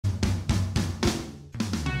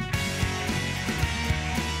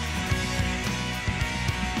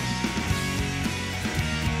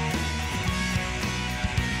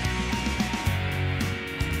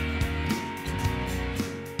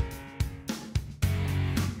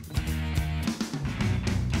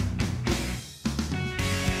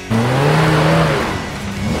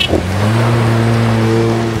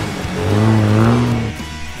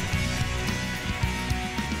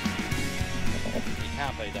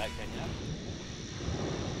Okay, can you?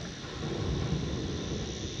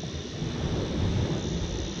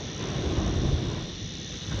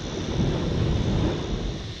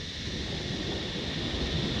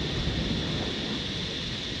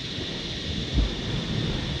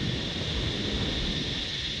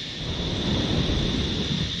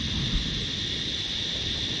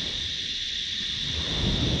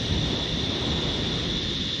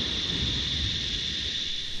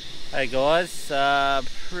 Hey guys,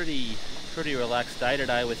 pretty relaxed day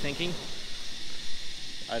today we're thinking.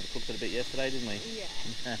 Overcooked it a bit yesterday, didn't we?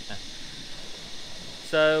 Yeah.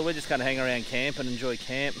 So we're just going to hang around camp and enjoy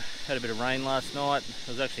camp. Had a bit of rain last night. It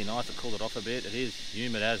was actually nice, it cooled it off a bit. It is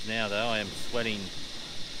humid as now though. I am sweating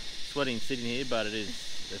sitting here, but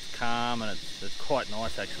it's calm and it's quite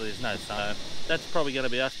nice actually. There's no sun. That's probably going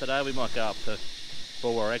to be us today. We might go up to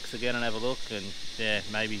Bulwer X again and have a look, and yeah,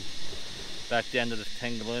 maybe back down to the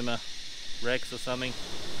Tangalooma Rex or something.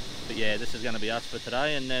 But yeah, this is going to be us for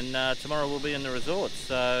today, and then tomorrow we'll be in the resort.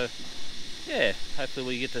 So yeah, hopefully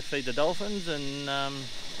we get to feed the dolphins and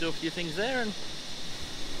do a few things there, and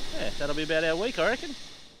yeah, that'll be about our week, I reckon.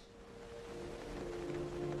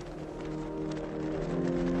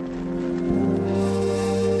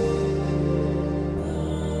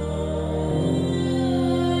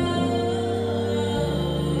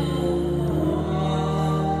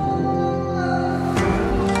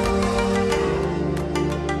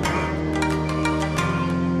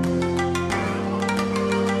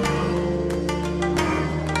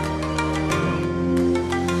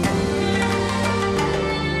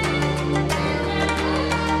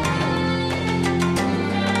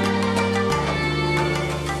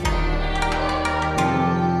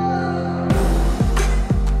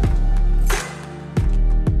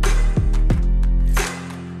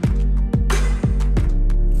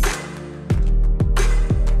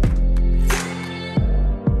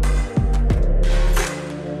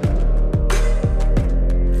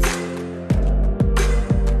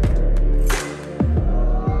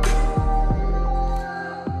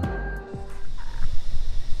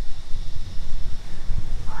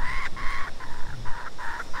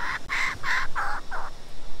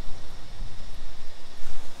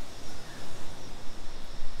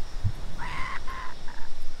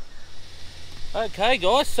 Okay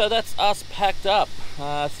guys, so that's us packed up.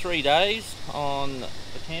 3 days on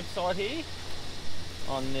the campsite here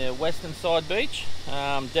on the western side beach.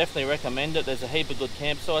 Definitely recommend it. There's a heap of good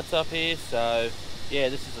campsites up here, so yeah,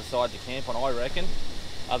 this is the side to camp on, I reckon.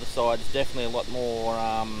 Other side's definitely a lot more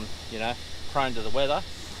you know, prone to the weather.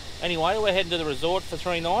 Anyway, we're heading to the resort for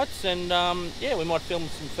 3 nights, and yeah, we might film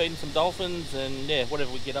some feeding some dolphins and yeah,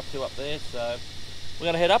 whatever we get up to up there. So we're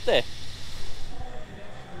gonna head up there.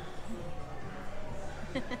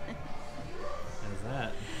 How's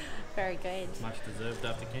that? Very good. Much deserved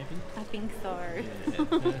after camping? I think so. Yeah. Ooh,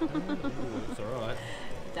 looks alright.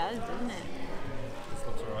 It does, doesn't it? This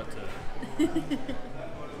looks alright too.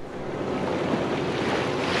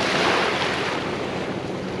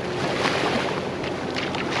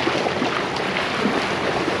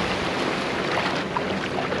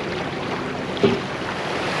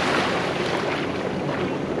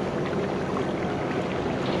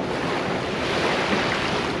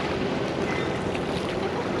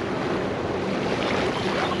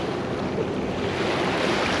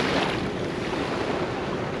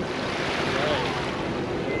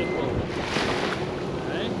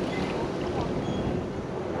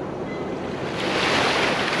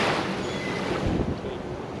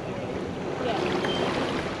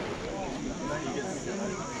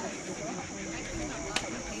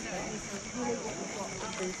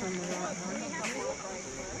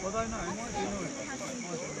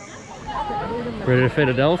 Ready to feed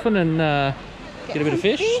a dolphin and get a bit of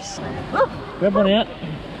fish? Grab one out.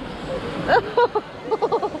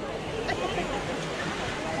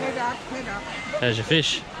 How's your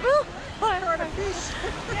fish? I heard a fish.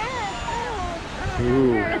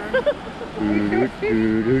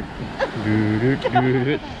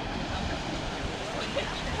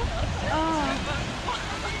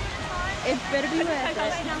 It better be worth it.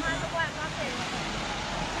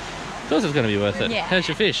 Of course it's going to be worth it. Yeah. How's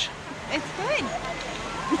your fish? It's good.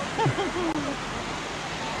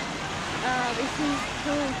 This is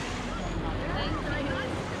cool.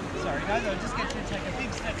 Sorry guys, I'll just get you to take a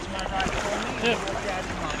big step to my right for me. Yep. And walk out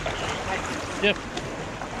in line. Yep.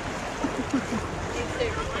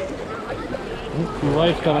 Your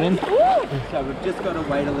wave's coming in. So we've just got to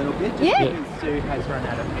wait a little bit. Just Yeah. because Sue has run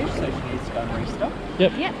out of fish, so she needs to go and restock.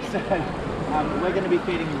 Yep. Yep. So We're going to be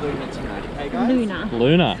feeding Luna tonight, okay guys? Luna.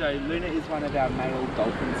 Luna. So Luna is one of our male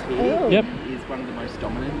dolphins here. Oh. Yep. He is one of the most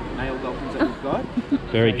dominant male dolphins that we've got.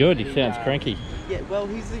 Very So good. He sounds cranky. Yeah, well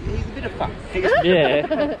he's a bit of fun.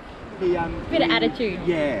 Yeah. He, Bit of attitude.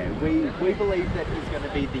 Yeah, we believe that he's going to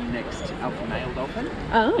be the next alpha male dolphin.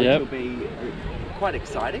 Oh. Yep. Which will be quite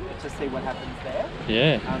exciting to see what happens there.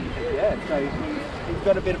 Yeah. But yeah, so he's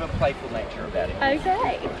got a bit of a playful nature about him.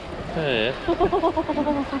 Okay. Yeah.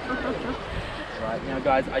 Right, now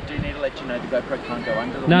guys, I do need to let you know the GoPro can't go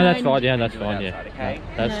under the No, water. that's fine. Yeah, You that's can do it fine. Yeah. outside, okay?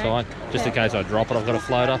 No, that's No. fine. Just in case I drop it, I've got a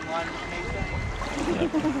floater.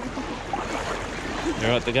 You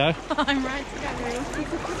right to go? I'm right to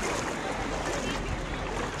go.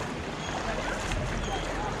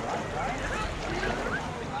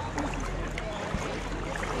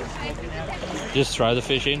 Just throw the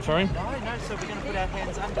fish in for him. No, so we're going to put our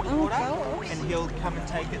hands under the Oh, water gosh. and he'll come and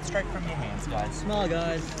take it straight from your hands, guys. Smile,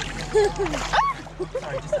 guys.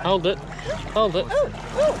 Sorry, just Hold it. Hold it.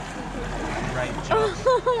 great job.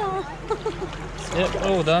 Yep,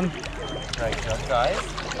 all done. Great job, guys.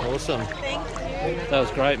 Awesome. Thank you. That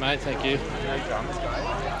was great, mate. Thank you. No dramas,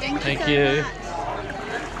 guys. Thank so you. much.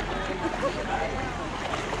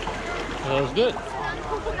 That was good.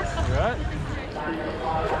 Right.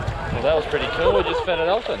 Well, that was pretty cool. We just fed an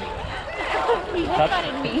elephant. He's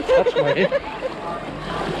headbutting me. That's weird.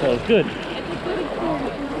 That was good.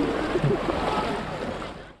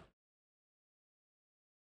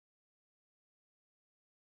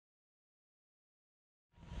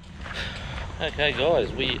 Okay,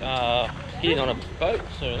 guys, we are getting on a boat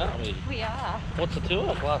soon, aren't we? We are. What's the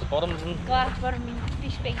tour? Glass bottoms and Glass bottom and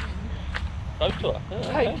fish feeding. boat tour. Yeah, Boat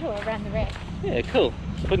okay. tour around the wreck. Yeah, cool.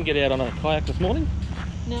 Couldn't get out on a kayak this morning.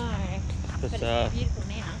 No. But, But it's beautiful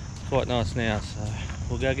now. Quite nice now, so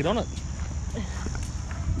we'll go get on it.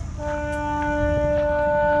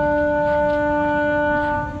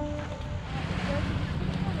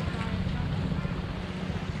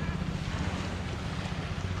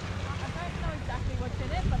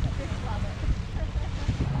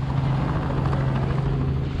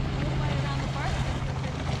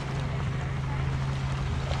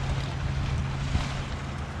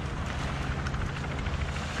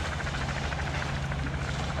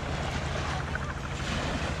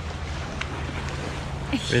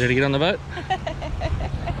 Ready to get on the boat?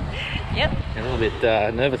 Yep. You're a little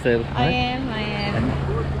bit nervous there. I mate.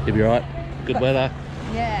 am. You'll be right. Good weather.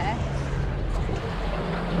 Yeah.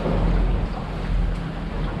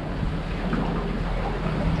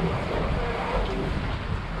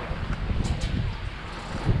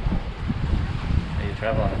 How you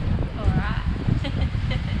travelling?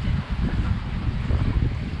 Alright.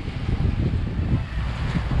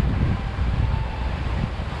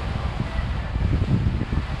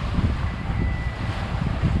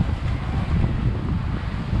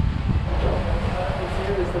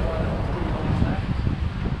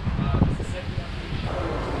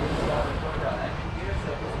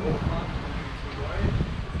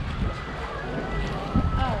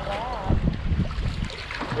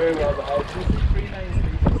 Very well behaved. You see three main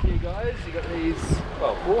species here, guys. You got these,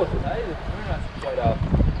 well, four today. They're very nice and played up.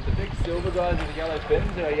 The big silver guys with the yellow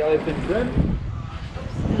fins, our yellow fin shrimp.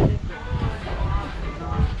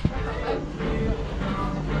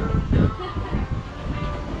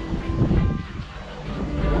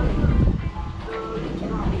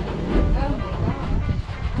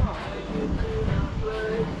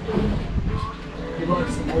 You like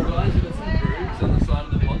some more guys? You've got some grooves on the side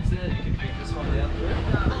of the pods there. You can pick this one down through.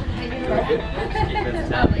 Very good. Just keep it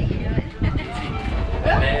down.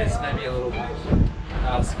 And there's maybe a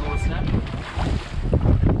little score snap.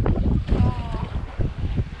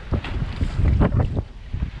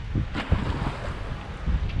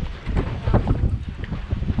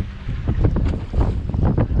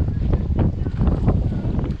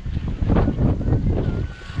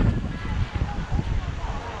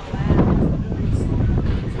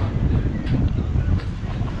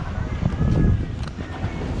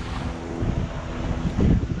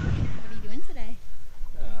 What are you doing today?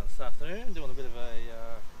 This afternoon, doing a bit of a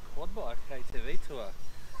quad bike KTV tour.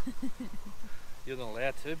 You're not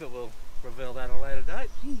allowed to, but we'll reveal that at a later date.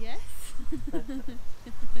 Yes.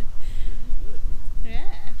 Yeah.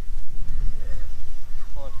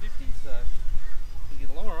 550, so we get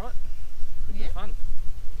along alright. Good Yeah. fun.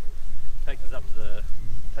 Takes us up to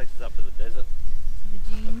the desert.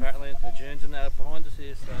 The dunes. Apparently the dunes and that are behind us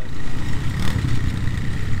here, so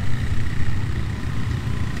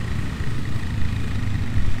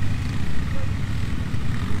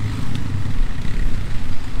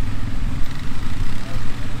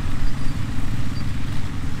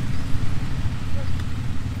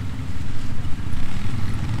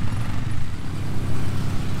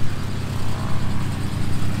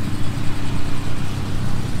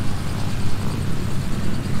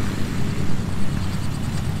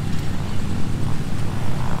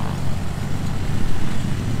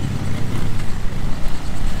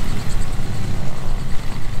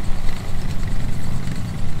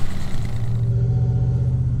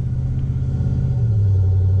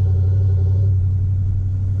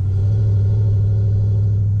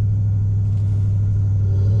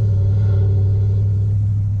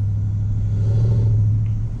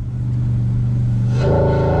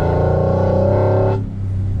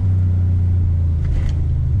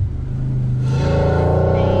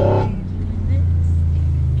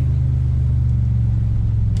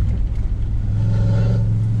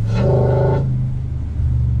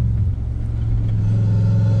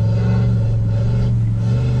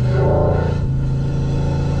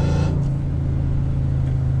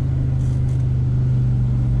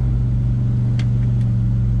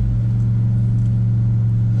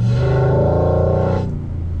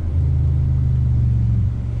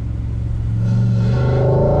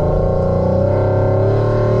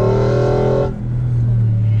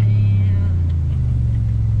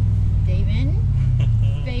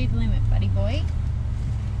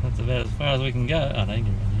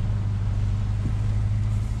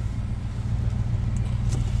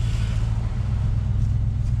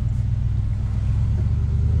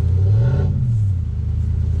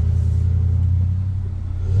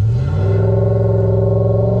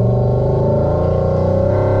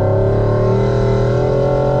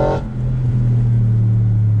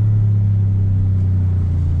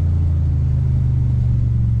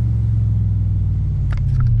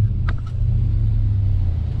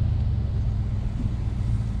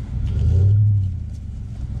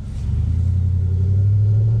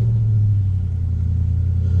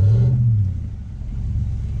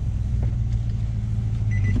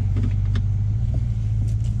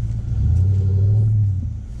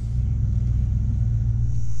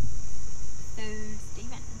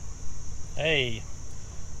Hey,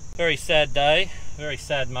 very sad day, very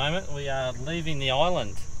sad moment. We are leaving the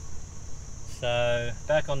island. So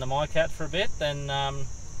back on the MyCat for a bit, then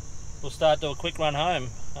we'll start do a quick run home.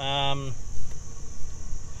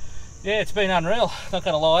 Yeah, it's been unreal, not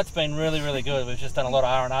gonna lie, it's been really good. We've just done a lot of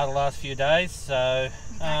R&R the last few days, so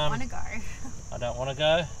We don't want to go. I don't want to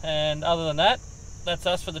go. And other than that, that's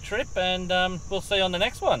us for the trip, and we'll see you on the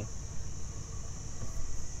next one.